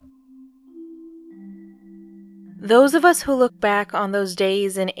Those of us who look back on those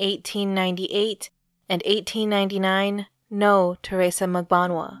days in 1898 and 1899 know Teresa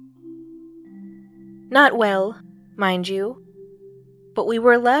Magbanua. Not well, mind you, but we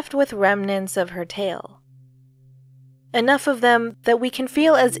were left with remnants of her tale. Enough of them that we can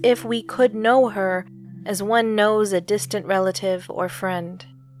feel as if we could know her as one knows a distant relative or friend.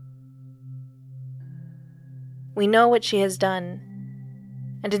 We know what she has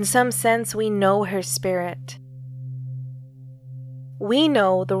done, and in some sense we know her spirit. We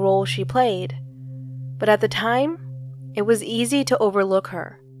know the role she played, but at the time, it was easy to overlook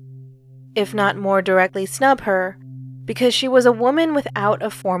her, if not more directly snub her, because she was a woman without a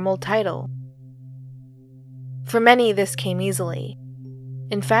formal title. For many, this came easily.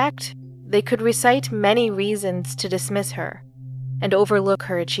 In fact, they could recite many reasons to dismiss her and overlook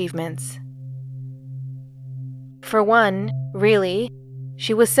her achievements. For one, really,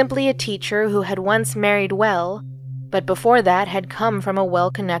 she was simply a teacher who had once married well, but before that had come from a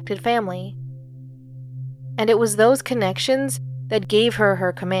well-connected family. And it was those connections that gave her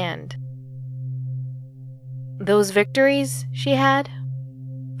her command. Those victories she had?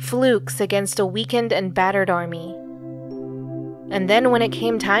 Flukes against a weakened and battered army. And then when it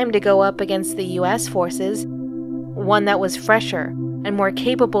came time to go up against the US forces, one that was fresher and more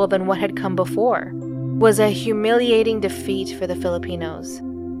capable than what had come before, was a humiliating defeat for the Filipinos.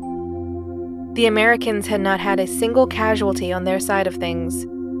 The Americans had not had a single casualty on their side of things,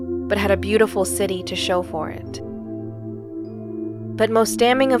 but had a beautiful city to show for it. But most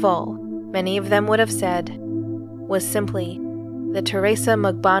damning of all, many of them would have said, was simply that Teresa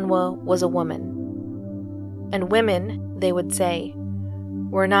Magbanua was a woman. And women, they would say,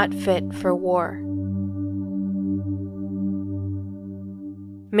 were not fit for war.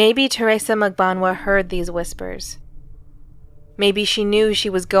 Maybe Teresa Magbanua heard these whispers. Maybe she knew she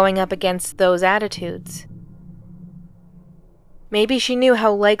was going up against those attitudes. Maybe she knew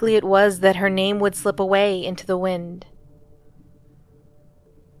how likely it was that her name would slip away into the wind.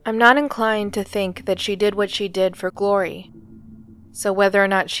 I'm not inclined to think that she did what she did for glory, so whether or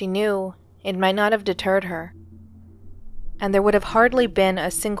not she knew, it might not have deterred her, and there would have hardly been a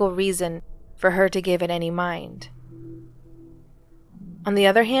single reason for her to give it any mind. On the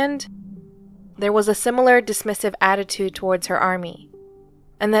other hand, there was a similar dismissive attitude towards her army,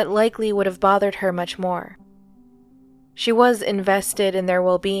 and that likely would have bothered her much more. She was invested in their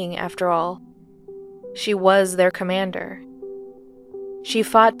well-being, after all. She was their commander. She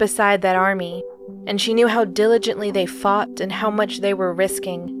fought beside that army, and she knew how diligently they fought and how much they were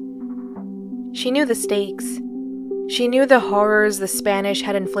risking. She knew the stakes. She knew the horrors the Spanish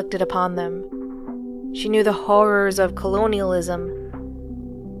had inflicted upon them. She knew the horrors of colonialism.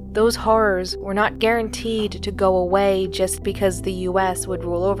 Those horrors were not guaranteed to go away just because the US would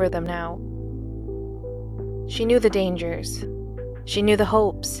rule over them now. She knew the dangers. She knew the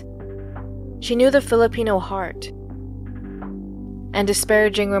hopes. She knew the Filipino heart. And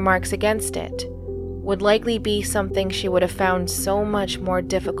disparaging remarks against it would likely be something she would have found so much more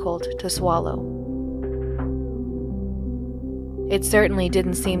difficult to swallow. It certainly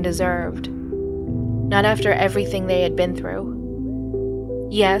didn't seem deserved. Not after everything they had been through.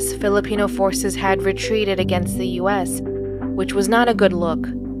 Yes, Filipino forces had retreated against the US, which was not a good look,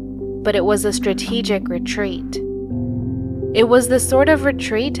 but it was a strategic retreat. It was the sort of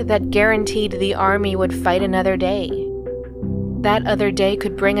retreat that guaranteed the army would fight another day. That other day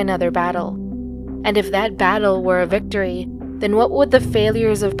could bring another battle, and if that battle were a victory, then what would the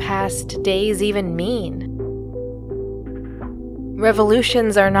failures of past days even mean?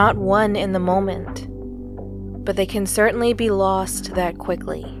 Revolutions are not won in the moment, but they can certainly be lost that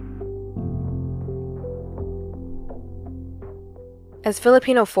quickly. As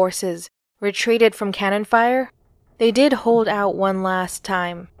Filipino forces retreated from cannon fire, they did hold out one last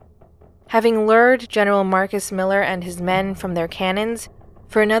time, having lured General Marcus Miller and his men from their cannons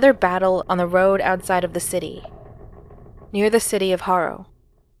for another battle on the road outside of the city, near the city of Haro.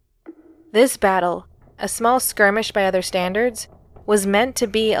 This battle, a small skirmish by other standards, was meant to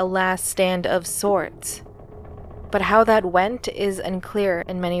be a last stand of sorts, but how that went is unclear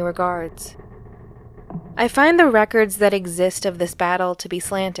in many regards. I find the records that exist of this battle to be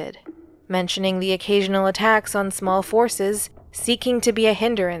slanted, mentioning the occasional attacks on small forces seeking to be a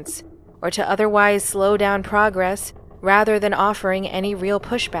hindrance or to otherwise slow down progress rather than offering any real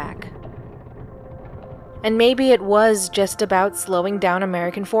pushback. And maybe it was just about slowing down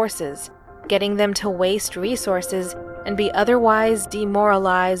American forces, getting them to waste resources and be otherwise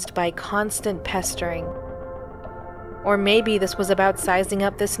demoralized by constant pestering. Or maybe this was about sizing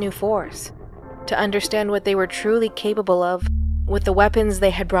up this new force, to understand what they were truly capable of with the weapons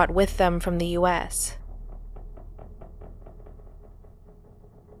they had brought with them from the US.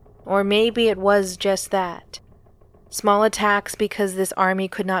 Or maybe it was just that. Small attacks because this army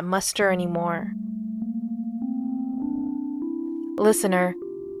could not muster anymore. Listener,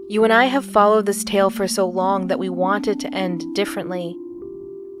 you and I have followed this tale for so long that we want it to end differently.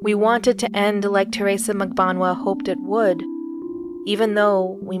 We want it to end like Teresa Magbanua hoped it would, even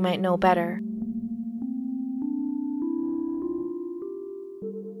though we might know better.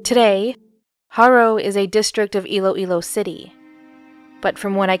 Today, Haro is a district of Iloilo City, but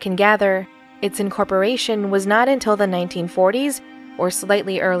from what I can gather, its incorporation was not until the 1940s or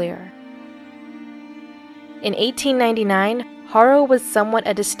slightly earlier. In 1899, Haro was somewhat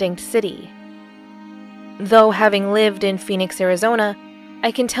a distinct city. Though having lived in Phoenix, Arizona,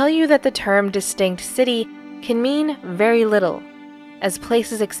 I can tell you that the term distinct city can mean very little, as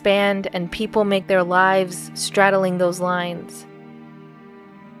places expand and people make their lives straddling those lines.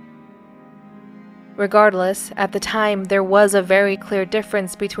 Regardless, at the time there was a very clear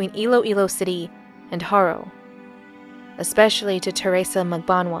difference between Iloilo City and Haro, especially to Teresa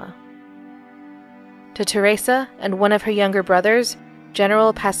Magbanua. To Teresa and one of her younger brothers,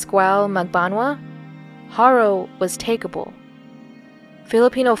 General Pascual Magbanua, Haro was takeable.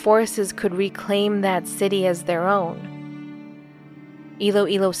 Filipino forces could reclaim that city as their own.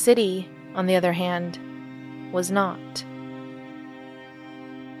 Iloilo City, on the other hand, was not.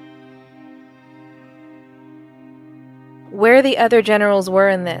 Where the other generals were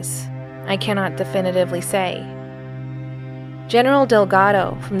in this, I cannot definitively say. General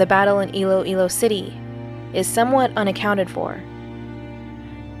Delgado from the battle in Iloilo City is somewhat unaccounted for.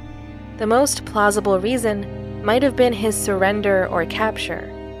 The most plausible reason might have been his surrender or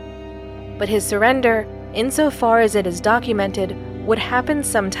capture. But his surrender, insofar as it is documented, would happen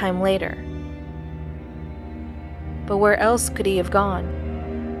sometime later. But where else could he have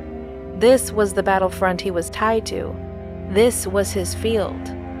gone? This was the battlefront he was tied to. This was his field.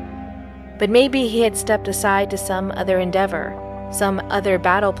 But maybe he had stepped aside to some other endeavor, some other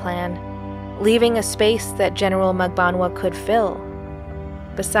battle plan, leaving a space that General Magbanua could fill,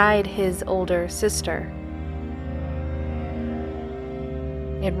 beside his older sister.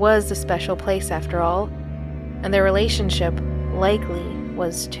 It was a special place after all, and their relationship likely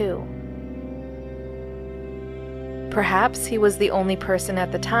was too. Perhaps he was the only person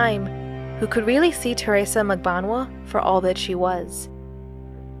at the time who could really see Teresa Magbanua for all that she was.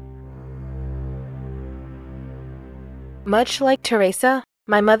 Much like Teresa,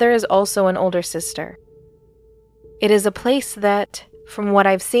 my mother is also an older sister. It is a place that, from what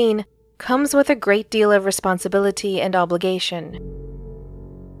I've seen, comes with a great deal of responsibility and obligation.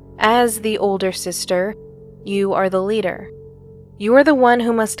 As the older sister, you are the leader. You are the one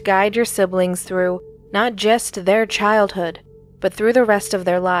who must guide your siblings through not just their childhood, but through the rest of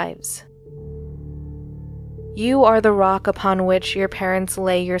their lives. You are the rock upon which your parents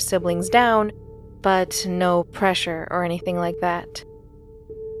lay your siblings down, but no pressure or anything like that.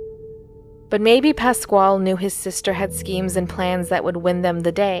 But maybe Pascual knew his sister had schemes and plans that would win them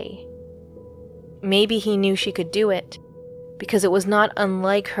the day. Maybe he knew she could do it, because it was not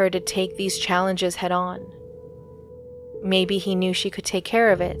unlike her to take these challenges head on. Maybe he knew she could take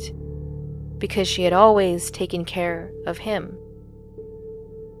care of it, because she had always taken care of him.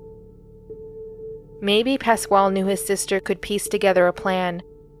 Maybe Pascual knew his sister could piece together a plan,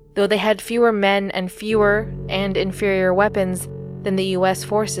 though they had fewer men and fewer and inferior weapons than the US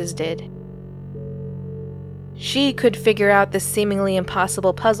forces did. She could figure out this seemingly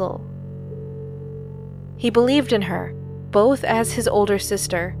impossible puzzle. He believed in her, both as his older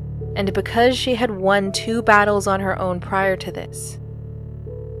sister, and because she had won 2 battles on her own prior to this.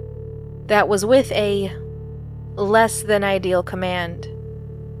 That was with a less than ideal command.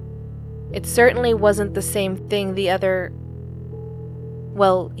 It certainly wasn't the same thing the other,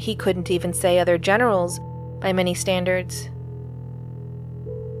 well, he couldn't even say other generals by many standards.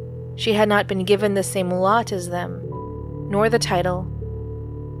 She had not been given the same lot as them, nor the title.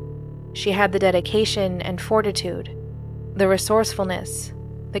 She had the dedication and fortitude, the resourcefulness,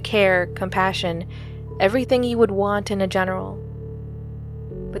 the care, compassion, everything you would want in a general.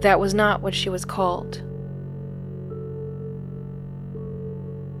 But that was not what she was called.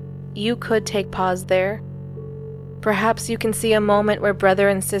 You could take pause there. Perhaps you can see a moment where brother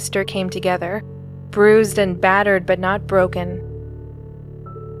and sister came together, bruised and battered but not broken.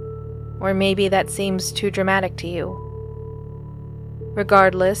 Or maybe that seems too dramatic to you.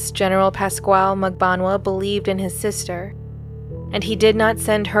 Regardless, General Pascual Magbanua believed in his sister, and he did not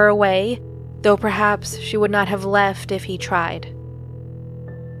send her away, though perhaps she would not have left if he tried.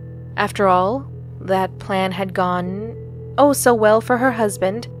 After all, that plan had gone, oh so well for her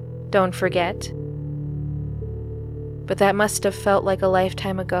husband, don't forget. but that must have felt like a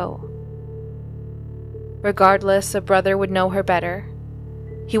lifetime ago. Regardless, a brother would know her better.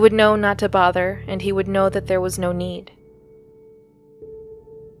 He would know not to bother, and he would know that there was no need.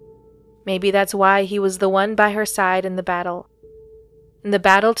 Maybe that's why he was the one by her side in the battle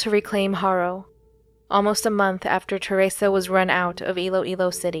to reclaim Harrow, almost a month after Teresa was run out of Iloilo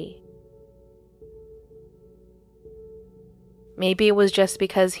City. Maybe it was just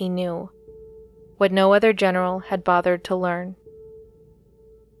because he knew what no other general had bothered to learn.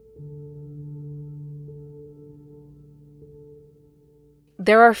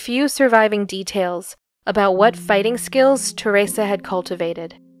 There are few surviving details about what fighting skills Teresa had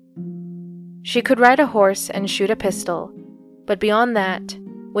cultivated. She could ride a horse and shoot a pistol, but beyond that,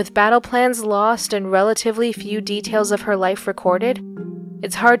 with battle plans lost and relatively few details of her life recorded,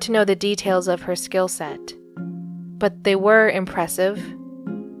 it's hard to know the details of her skill set. But they were impressive.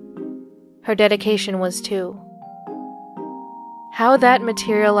 Her dedication was too. How that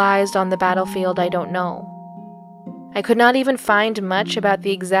materialized on the battlefield, I don't know. I could not even find much about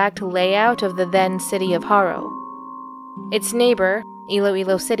the exact layout of the then city of Harrow. Its neighbor,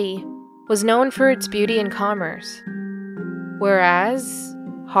 Iloilo City, was known for its beauty and commerce, whereas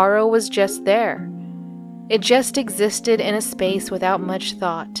Harrow was just there. It just existed in a space without much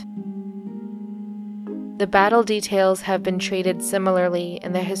thought. The battle details have been treated similarly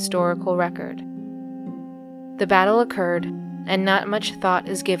in the historical record. The battle occurred, and not much thought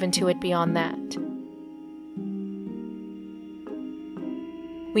is given to it beyond that.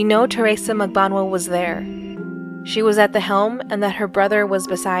 We know Teresa Magbanua was there. She was at the helm, and that her brother was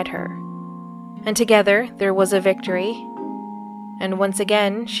beside her. And together there was a victory, and once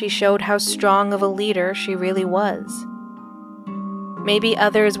again she showed how strong of a leader she really was. Maybe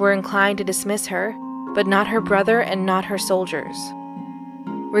others were inclined to dismiss her, but not her brother and not her soldiers.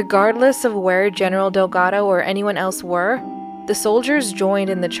 Regardless of where General Delgado or anyone else were, the soldiers joined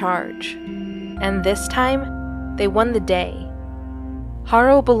in the charge. And this time, they won the day.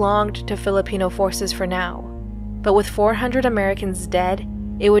 Harrow belonged to Filipino forces for now, but with 400 Americans dead,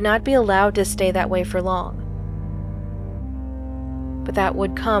 it would not be allowed to stay that way for long. But that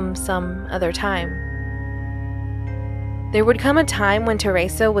would come some other time. There would come a time when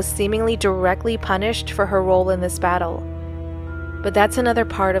Teresa was seemingly directly punished for her role in this battle, but that's another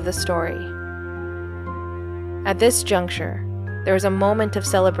part of the story. At this juncture, there was a moment of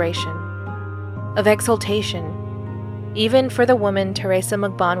celebration, of exultation, even for the woman Teresa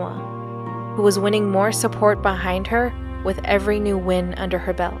Magbanua, who was winning more support behind her with every new win under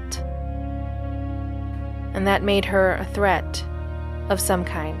her belt. And that made her a threat of some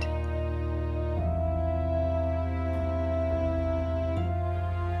kind.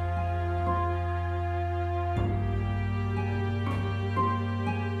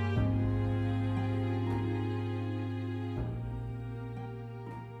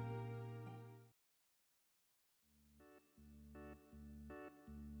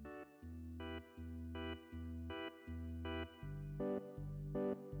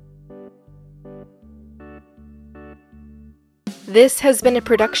 This has been a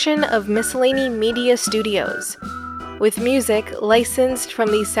production of Miscellany Media Studios, with music licensed from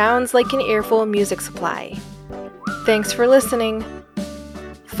the Sounds Like an Earful music supply. Thanks for listening.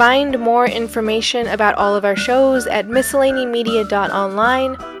 Find more information about all of our shows at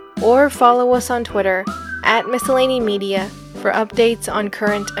miscellanymedia.online or follow us on Twitter @miscellanymedia for updates on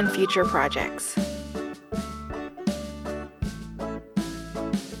current and future projects.